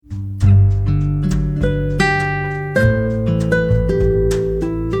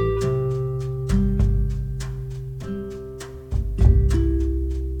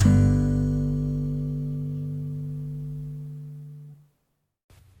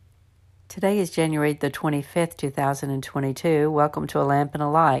Today is January the 25th, 2022. Welcome to A Lamp and a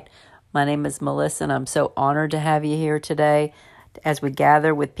Light. My name is Melissa, and I'm so honored to have you here today as we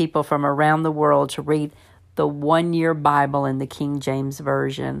gather with people from around the world to read the one-year Bible in the King James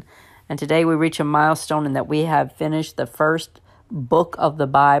Version. And today we reach a milestone in that we have finished the first book of the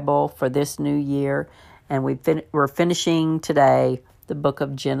Bible for this new year. And we're finishing today the book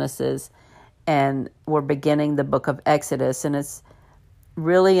of Genesis, and we're beginning the book of Exodus. And it's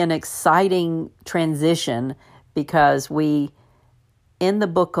really an exciting transition because we, in the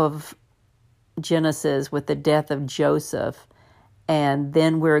book of Genesis with the death of Joseph, and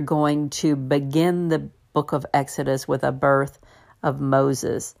then we're going to begin the book of Exodus with a birth of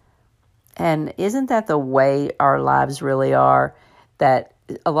Moses. And isn't that the way our lives really are? That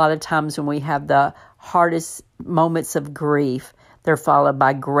a lot of times when we have the hardest moments of grief, they're followed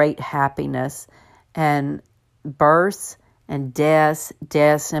by great happiness and births and deaths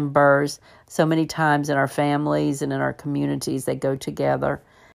and births. So many times in our families and in our communities, they go together.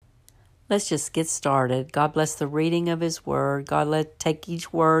 Let's just get started. God bless the reading of His Word. God, take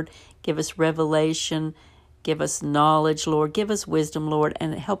each word, give us revelation, give us knowledge, Lord. Give us wisdom, Lord,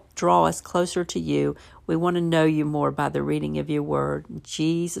 and help draw us closer to You. We want to know You more by the reading of Your Word. In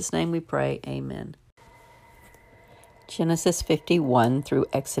Jesus' name we pray. Amen. Genesis 51 through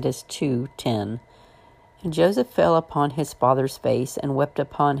Exodus 2:10. And Joseph fell upon his father's face and wept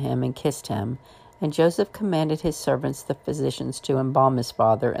upon him and kissed him. And Joseph commanded his servants, the physicians, to embalm his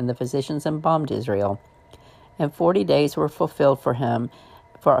father, and the physicians embalmed Israel. And 40 days were fulfilled for him,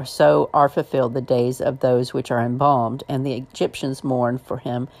 for so are fulfilled the days of those which are embalmed. And the Egyptians mourned for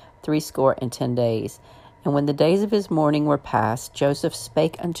him 70 days. And when the days of his mourning were past, Joseph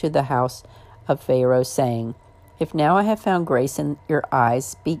spake unto the house of Pharaoh, saying, If now I have found grace in your eyes,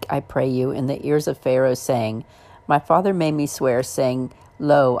 speak, I pray you, in the ears of Pharaoh, saying, My father made me swear, saying,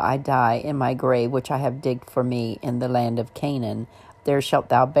 Lo, I die in my grave, which I have digged for me in the land of Canaan. There shalt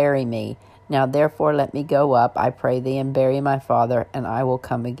thou bury me. Now therefore let me go up, I pray thee, and bury my father, and I will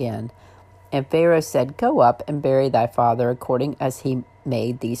come again. And Pharaoh said, Go up and bury thy father, according as he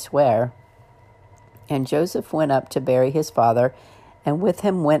made thee swear. And Joseph went up to bury his father, and with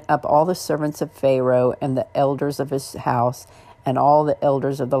him went up all the servants of Pharaoh, and the elders of his house, and all the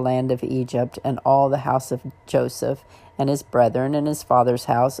elders of the land of Egypt, and all the house of Joseph, and his brethren, and his father's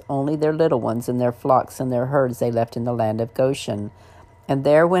house. Only their little ones and their flocks and their herds they left in the land of Goshen. And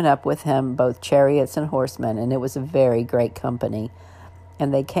there went up with him both chariots and horsemen, and it was a very great company.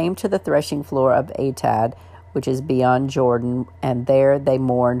 And they came to the threshing floor of Atad, which is beyond Jordan, and there they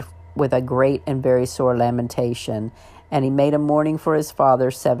mourned with a great and very sore lamentation. And he made a mourning for his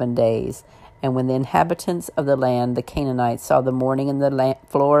father 7 days. And when the inhabitants of the land, the Canaanites, saw the mourning in the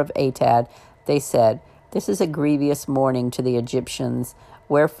floor of Atad, they said, This is a grievous mourning to the Egyptians.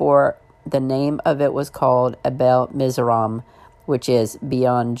 Wherefore the name of it was called Abel Mizraim, which is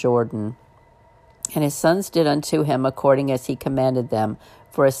beyond Jordan. And his sons did unto him according as he commanded them.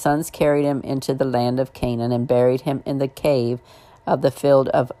 For his sons carried him into the land of Canaan, and buried him in the cave of the field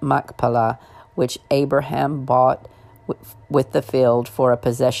of Machpelah, which Abraham bought with the field for a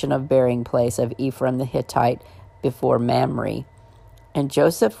possession of burying place of Ephraim the Hittite before Mamre. And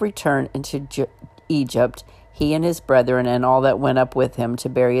Joseph returned into Egypt, he and his brethren, and all that went up with him to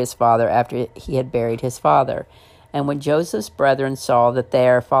bury his father after he had buried his father. And when Joseph's brethren saw that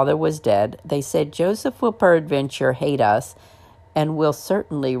their father was dead, they said, Joseph will peradventure hate us, and will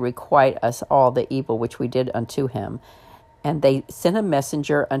certainly requite us all the evil which we did unto him. And they sent a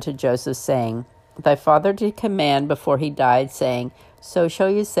messenger unto Joseph, saying, Thy father did command before he died, saying, So shall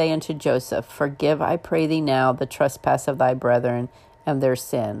you say unto Joseph, Forgive, I pray thee now, the trespass of thy brethren and their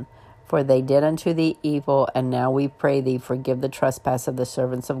sin. For they did unto thee evil, and now we pray thee, forgive the trespass of the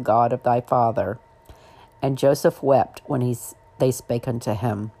servants of God of thy father. And Joseph wept when they spake unto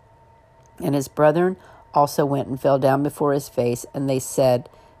him. And his brethren also went and fell down before his face, and they said,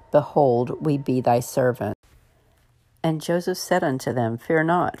 Behold, we be thy servant. And Joseph said unto them, Fear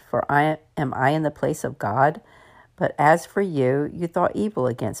not, for am I in the place of God? But as for you, you thought evil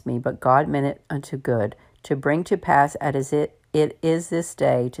against me, but God meant it unto good, to bring to pass as it is this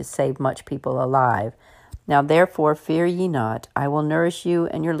day, to save much people alive. Now therefore fear ye not, I will nourish you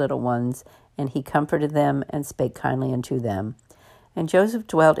and your little ones. And he comforted them, and spake kindly unto them. And Joseph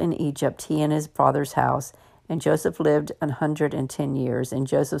dwelt in Egypt, he and his father's house. And Joseph lived 110 years. And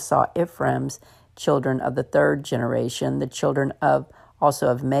Joseph saw Ephraim's children of the third generation, the children also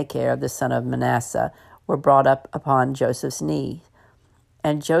of Machir, the son of Manasseh, were brought up upon Joseph's knee.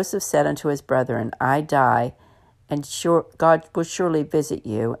 And Joseph said unto his brethren, I die, and God will surely visit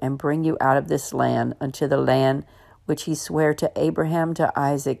you, and bring you out of this land unto the land which he sware to Abraham, to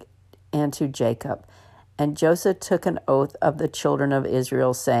Isaac, and to Jacob. And Joseph took an oath of the children of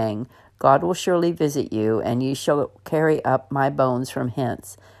Israel, saying, God will surely visit you, and ye shall carry up my bones from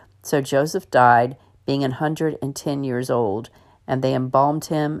hence. So Joseph died, being 110 years old, and they embalmed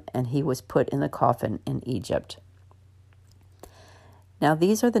him, and he was put in the coffin in Egypt. Now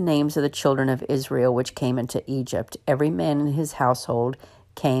these are the names of the children of Israel which came into Egypt. Every man in his household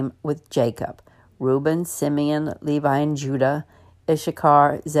came with Jacob: Reuben, Simeon, Levi, and Judah,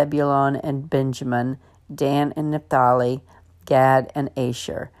 Issachar, Zebulun, and Benjamin, Dan and Naphtali, Gad and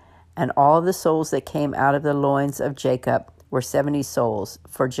Asher. And all of the souls that came out of the loins of Jacob were 70 souls,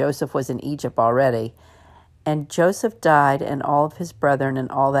 for Joseph was in Egypt already. And Joseph died, and all of his brethren, and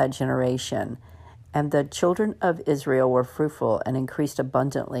all that generation. And the children of Israel were fruitful, and increased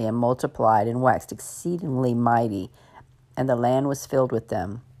abundantly, and multiplied, and waxed exceedingly mighty, and the land was filled with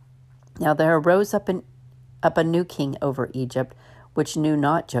them. Now there arose up a new king over Egypt, which knew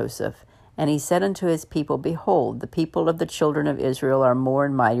not Joseph. And he said unto his people, Behold, the people of the children of Israel are more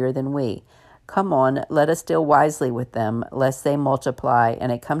and mightier than we. Come on, let us deal wisely with them, lest they multiply.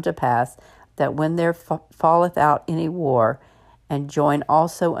 And it come to pass that when there falleth out any war, and join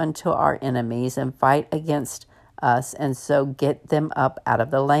also unto our enemies, and fight against us, and so get them up out of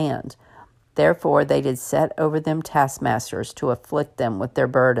the land. Therefore they did set over them taskmasters to afflict them with their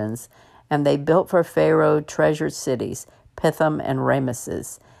burdens. And they built for Pharaoh treasured cities, Pithom and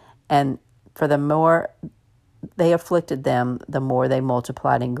Rameses. And for the more they afflicted them, the more they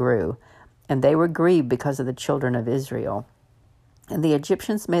multiplied and grew. And they were grieved because of the children of Israel. And the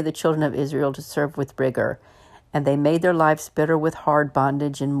Egyptians made the children of Israel to serve with rigor. And they made their lives bitter with hard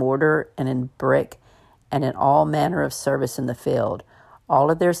bondage in mortar and in brick, and in all manner of service in the field.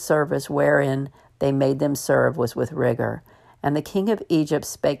 All of their service wherein they made them serve was with rigor. And the king of Egypt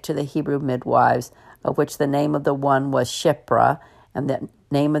spake to the Hebrew midwives, of which the name of the one was Shiphrah, and the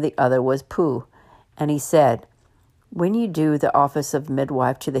name of the other was Puah. And he said, When you do the office of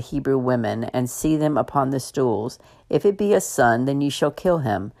midwife to the Hebrew women, and see them upon the stools, if it be a son, then ye shall kill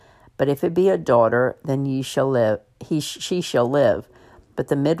him. But if it be a daughter, then she shall live. But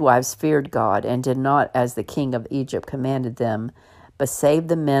the midwives feared God, and did not as the king of Egypt commanded them, but saved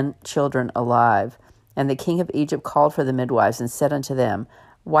the children alive. And the king of Egypt called for the midwives, and said unto them,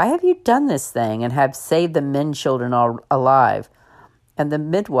 Why have you done this thing, and have saved the children alive? And the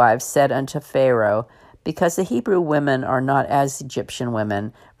midwives said unto Pharaoh, Because the Hebrew women are not as Egyptian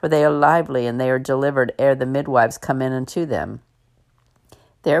women, for they are lively, and they are delivered ere the midwives come in unto them.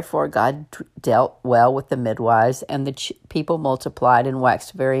 Therefore God dealt well with the midwives, and the people multiplied and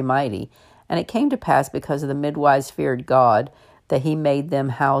waxed very mighty. And it came to pass, because of the midwives feared God, that he made them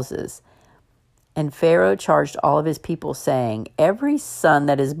houses. And Pharaoh charged all of his people, saying, Every son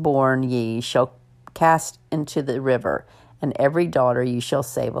that is born ye shall cast into the river, and every daughter ye shall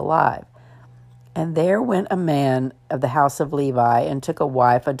save alive. And there went a man of the house of Levi, and took a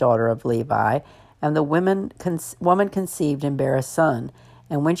wife, a daughter of Levi. And the woman conceived and bare a son.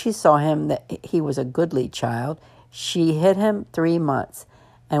 And when she saw him that he was a goodly child, she hid him 3 months.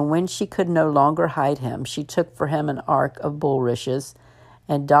 And when she could no longer hide him, she took for him an ark of bulrushes,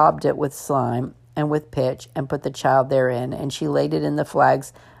 and daubed it with slime and with pitch, and put the child therein. And she laid it in the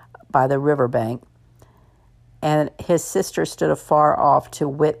flags by the river bank. And his sister stood afar off to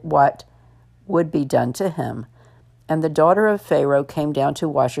wit what would be done to him. And the daughter of Pharaoh came down to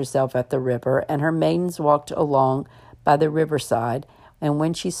wash herself at the river, and her maidens walked along by the riverside. And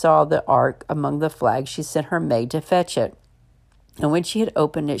when she saw the ark among the flags, she sent her maid to fetch it. And when she had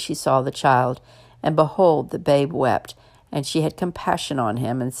opened it, she saw the child, and behold, the babe wept. And she had compassion on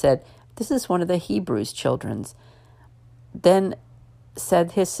him, and said, This is one of the Hebrews' children. Then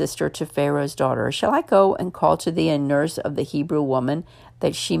said his sister to Pharaoh's daughter, Shall I go and call to thee a nurse of the Hebrew woman,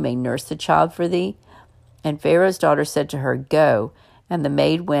 that she may nurse the child for thee? And Pharaoh's daughter said to her, Go. And the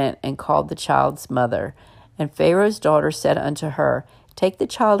maid went and called the child's mother. And Pharaoh's daughter said unto her, Take the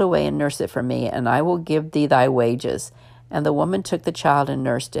child away and nurse it for me, and I will give thee thy wages. And the woman took the child and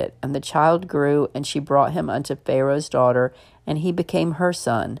nursed it. And the child grew, and she brought him unto Pharaoh's daughter, and he became her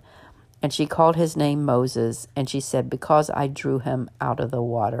son. And she called his name Moses, and she said, Because I drew him out of the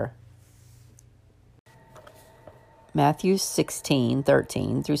water. Matthew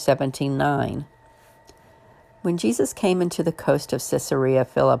 16:13 through 17:9. When Jesus came into the coast of Caesarea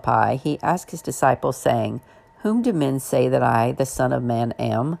Philippi, he asked his disciples, saying, Whom do men say that I, the Son of Man,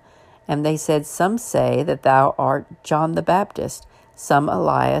 am? And they said, Some say that thou art John the Baptist, some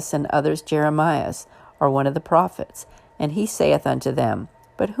Elias, and others Jeremias, or one of the prophets. And he saith unto them,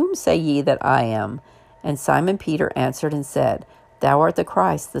 But whom say ye that I am? And Simon Peter answered and said, Thou art the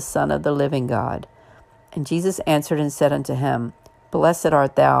Christ, the Son of the living God. And Jesus answered and said unto him, Blessed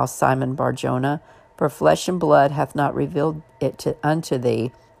art thou, Simon Bar-Jonah, for flesh and blood hath not revealed it unto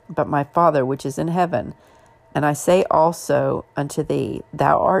thee, but my Father which is in heaven. And I say also unto thee,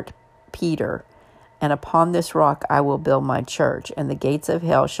 thou art Peter, and upon this rock I will build my church, and the gates of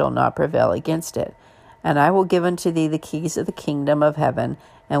hell shall not prevail against it. And I will give unto thee the keys of the kingdom of heaven,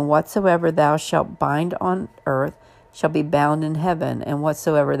 and whatsoever thou shalt bind on earth shall be bound in heaven, and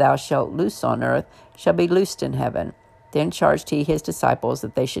whatsoever thou shalt loose on earth shall be loosed in heaven. Then charged he his disciples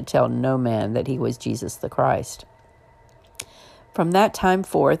that they should tell no man that he was Jesus the Christ. From that time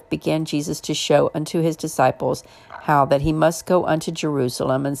forth began Jesus to show unto his disciples how that he must go unto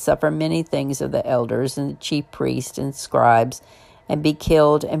Jerusalem and suffer many things of the elders and the chief priests and scribes, and be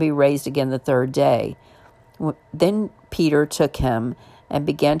killed and be raised again the third day. Then Peter took him and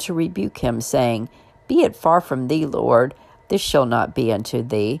began to rebuke him, saying, Be it far from thee, Lord, this shall not be unto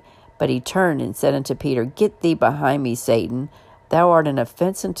thee. But he turned and said unto Peter, Get thee behind me, Satan. Thou art an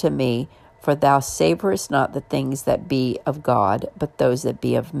offense unto me, for thou savorest not the things that be of God, but those that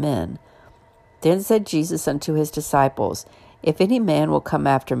be of men. Then said Jesus unto his disciples, If any man will come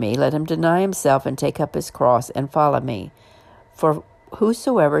after me, let him deny himself and take up his cross and follow me. For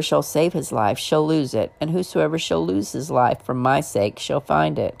whosoever shall save his life shall lose it, and whosoever shall lose his life for my sake shall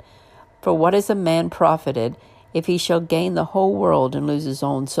find it. For what is a man profited, if he shall gain the whole world and lose his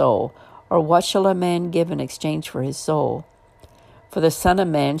own soul? Or what shall a man give in exchange for his soul? For the Son of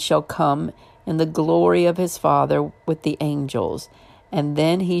Man shall come in the glory of his Father with the angels, and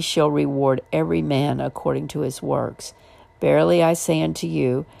then he shall reward every man according to his works. Verily I say unto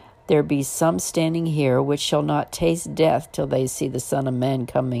you, there be some standing here which shall not taste death till they see the Son of Man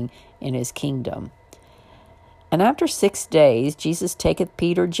coming in his kingdom. And after 6 days Jesus taketh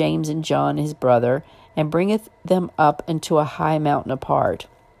Peter, James, and John his brother, and bringeth them up into a high mountain apart,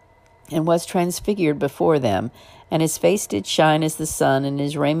 and was transfigured before them, and his face did shine as the sun, and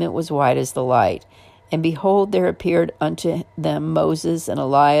his raiment was white as the light. And behold, there appeared unto them Moses and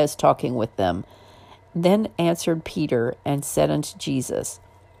Elias talking with them. Then answered Peter and said unto Jesus,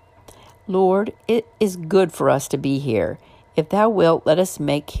 Lord, it is good for us to be here. If thou wilt, let us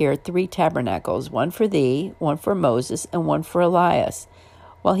make here 3 tabernacles, one for thee, one for Moses, and one for Elias.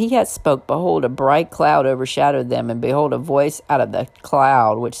 While he yet spoke, behold, a bright cloud overshadowed them, and behold, a voice out of the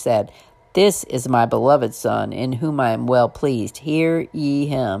cloud, which said, This is my beloved Son, in whom I am well pleased. Hear ye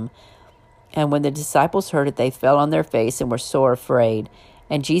him. And when the disciples heard it, they fell on their face and were sore afraid.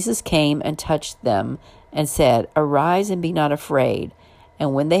 And Jesus came and touched them, and said, Arise and be not afraid.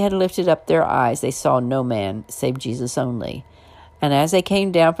 And when they had lifted up their eyes, they saw no man, save Jesus only. And as they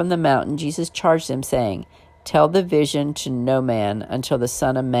came down from the mountain, Jesus charged them, saying, Tell the vision to no man until the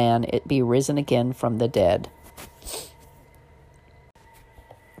Son of Man it be risen again from the dead.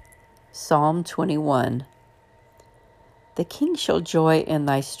 Psalm 21. The king shall joy in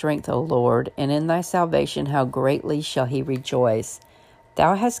thy strength, O Lord, and in thy salvation how greatly shall he rejoice.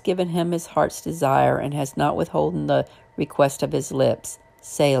 Thou hast given him his heart's desire, and hast not withholden the request of his lips.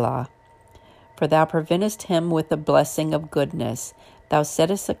 Selah. For thou preventest him with the blessing of goodness. Thou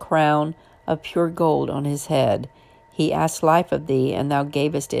settest a crown of pure gold on his head. He asked life of thee, and thou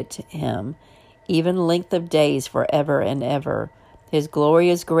gavest it to him, even length of days for ever and ever. His glory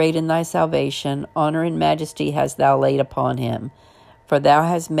is great in thy salvation. Honor and majesty hast thou laid upon him. For thou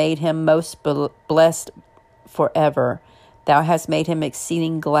hast made him most blessed forever. Thou hast made him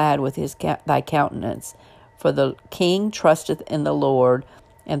exceeding glad with thy countenance. For the king trusteth in the Lord,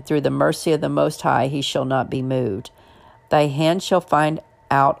 and through the mercy of the Most High he shall not be moved. Thy hand shall find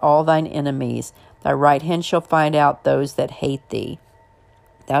out all thine enemies. Thy right hand shall find out those that hate thee.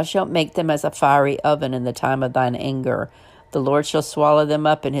 Thou shalt make them as a fiery oven in the time of thine anger. The Lord shall swallow them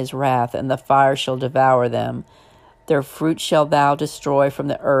up in his wrath, and the fire shall devour them. Their fruit shalt thou destroy from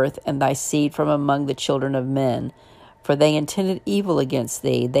the earth, and thy seed from among the children of men. For they intended evil against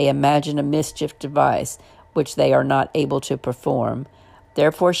thee. They imagine a mischief device, which they are not able to perform.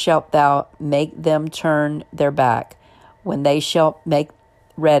 Therefore shalt thou make them turn their back, when they shall make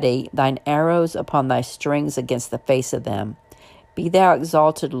ready thine arrows upon thy strings against the face of them. Be thou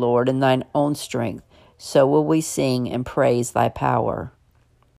exalted, Lord, in thine own strength. So will we sing and praise thy power.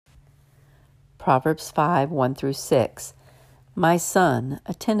 Proverbs 5:1-6. My son,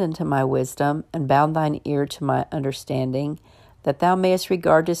 attend unto my wisdom, and bound thine ear to my understanding, that thou mayest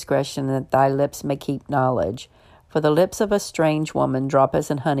regard discretion, and that thy lips may keep knowledge. For the lips of a strange woman drop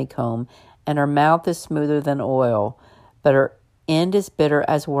as an honeycomb, and her mouth is smoother than oil, but her end is bitter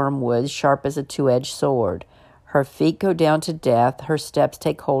as wormwood, sharp as a two-edged sword. Her feet go down to death, her steps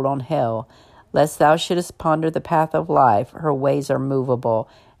take hold on hell. Lest thou shouldest ponder the path of life, her ways are movable,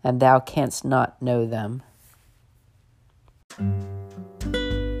 and thou canst not know them.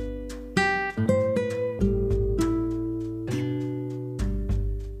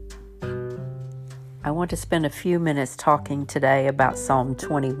 want to spend a few minutes talking today about Psalm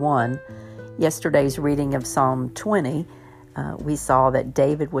 21. Yesterday's reading of Psalm 20, we saw that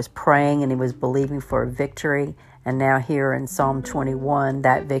David was praying and he was believing for a victory. And now here in Psalm 21,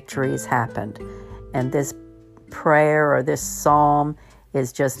 that victory has happened. And this prayer or this psalm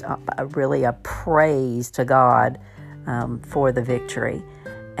is just really a praise to God for the victory.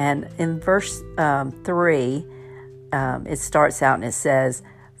 And in verse 3, it starts out and it says,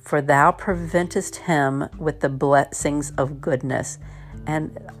 "For thou preventest him with the blessings of goodness."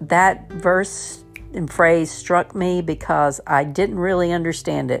 And that verse and phrase struck me because I didn't really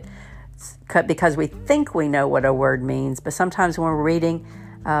understand it. Because we think we know what a word means, but sometimes when we're reading,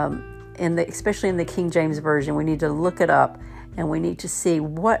 especially in the King James Version, we need to look it up and we need to see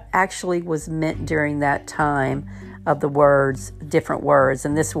what actually was meant during that time of the words, different words.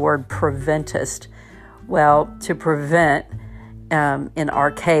 And this word preventest, well, to prevent in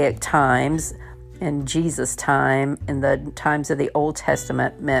archaic times, in Jesus' time, in the times of the Old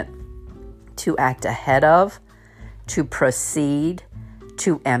Testament, meant to act ahead of, to proceed,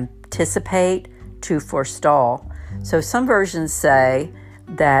 to anticipate, to forestall. So some versions say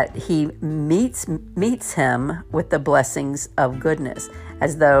that he meets him with the blessings of goodness,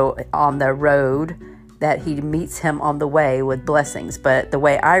 as though on the road that he meets him on the way with blessings. But the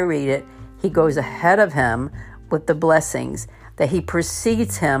way I read it, he goes ahead of him with the blessings, that he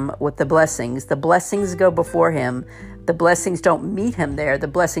precedes him with the blessings. The blessings go before him. The blessings don't meet him there. The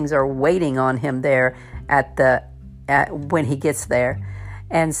blessings are waiting on him there when he gets there.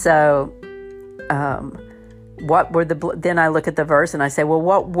 And so then I look at the verse and I say, well,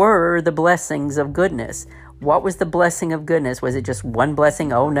 what were the blessings of goodness? What was the blessing of goodness? Was it just one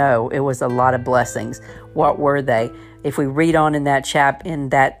blessing? Oh no, it was a lot of blessings. What were they? If we read on in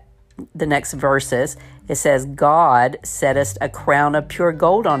the next verses, it says, God settest a crown of pure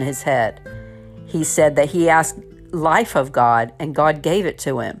gold on his head. He said that he asked life of God and God gave it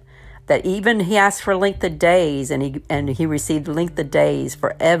to him. That even he asked for length of days and he received length of days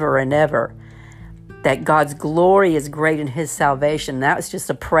forever and ever. That God's glory is great in his salvation. That was just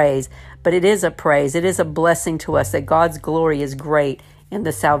a praise, but it is a praise. It is a blessing to us that God's glory is great in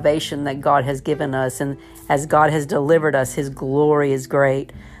the salvation that God has given us. And as God has delivered us, his glory is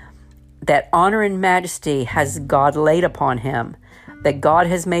great. That honor and majesty has God laid upon him. That God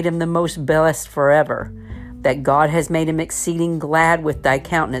has made him the most blessed forever. That God has made him exceeding glad with thy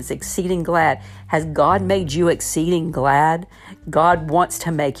countenance. Exceeding glad. Has God made you exceeding glad? God wants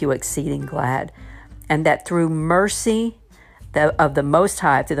to make you exceeding glad. And that through mercy of the Most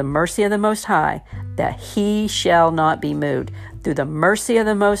High, through the mercy of the Most High, that he shall not be moved. Through the mercy of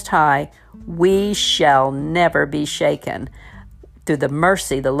the Most High, we shall never be shaken. Through the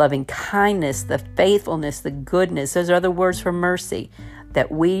mercy, the loving kindness, the faithfulness, the goodness, those are the words for mercy,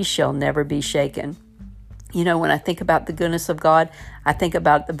 that we shall never be shaken. You know, when I think about the goodness of God, I think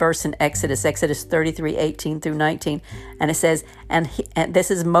about the verse in Exodus 33:18 through 19. And it says, and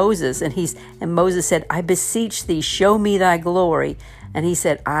this is Moses, and Moses said, I beseech thee, show me thy glory. And he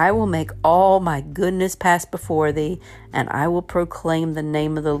said, I will make all my goodness pass before thee, and I will proclaim the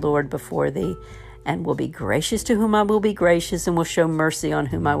name of the Lord before thee, and will be gracious to whom I will be gracious, and will show mercy on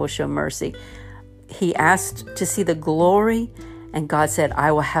whom I will show mercy. He asked to see the glory, and God said,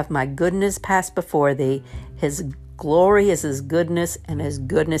 I will have my goodness pass before thee. His glory is his goodness, and his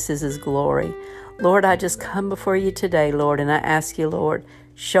goodness is his glory. Lord, I just come before you today, Lord, and I ask you, Lord,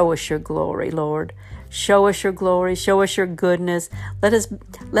 show us your glory, Lord. Show us your glory. Show us your goodness. Let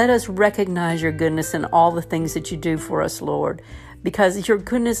us recognize your goodness in all the things that you do for us, Lord, because your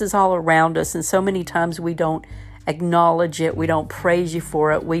goodness is all around us, and so many times we don't acknowledge it. We don't praise you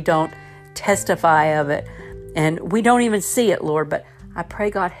for it. We don't testify of it. And we don't even see it, Lord, but I pray,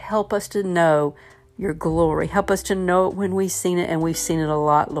 God, help us to know your glory. Help us to know it when we've seen it, and we've seen it a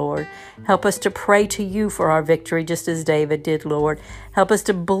lot, Lord. Help us to pray to you for our victory, just as David did, Lord. Help us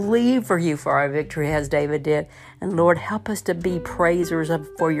to believe for you for our victory, as David did. And Lord, help us to be praisers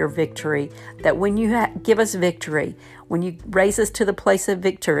for your victory, that when you give us victory, when you raise us to the place of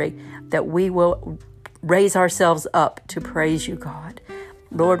victory, that we will raise ourselves up to praise you, God.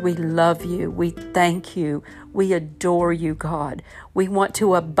 Lord, we love you. We thank you. We adore you, God. We want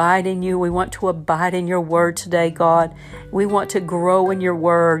to abide in you. We want to abide in your word today, God. We want to grow in your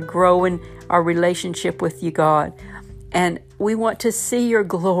word, grow in our relationship with you, God. And we want to see your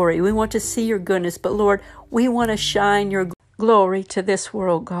glory. We want to see your goodness. But Lord, we want to shine your glory to this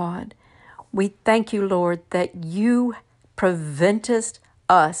world, God. We thank you, Lord, that you preventest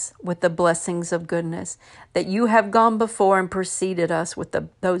us with the blessings of goodness, that you have gone before and preceded us with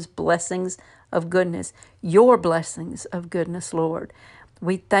those blessings of goodness, your blessings of goodness, Lord.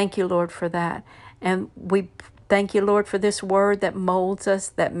 We thank you, Lord, for that. And we thank you, Lord, for this word that molds us,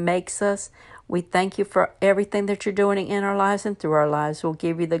 that makes us. We thank you for everything that you're doing in our lives and through our lives. We'll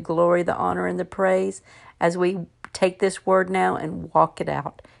give you the glory, the honor, and the praise as we take this word now and walk it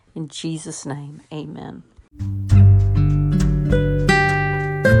out. In Jesus' name, amen.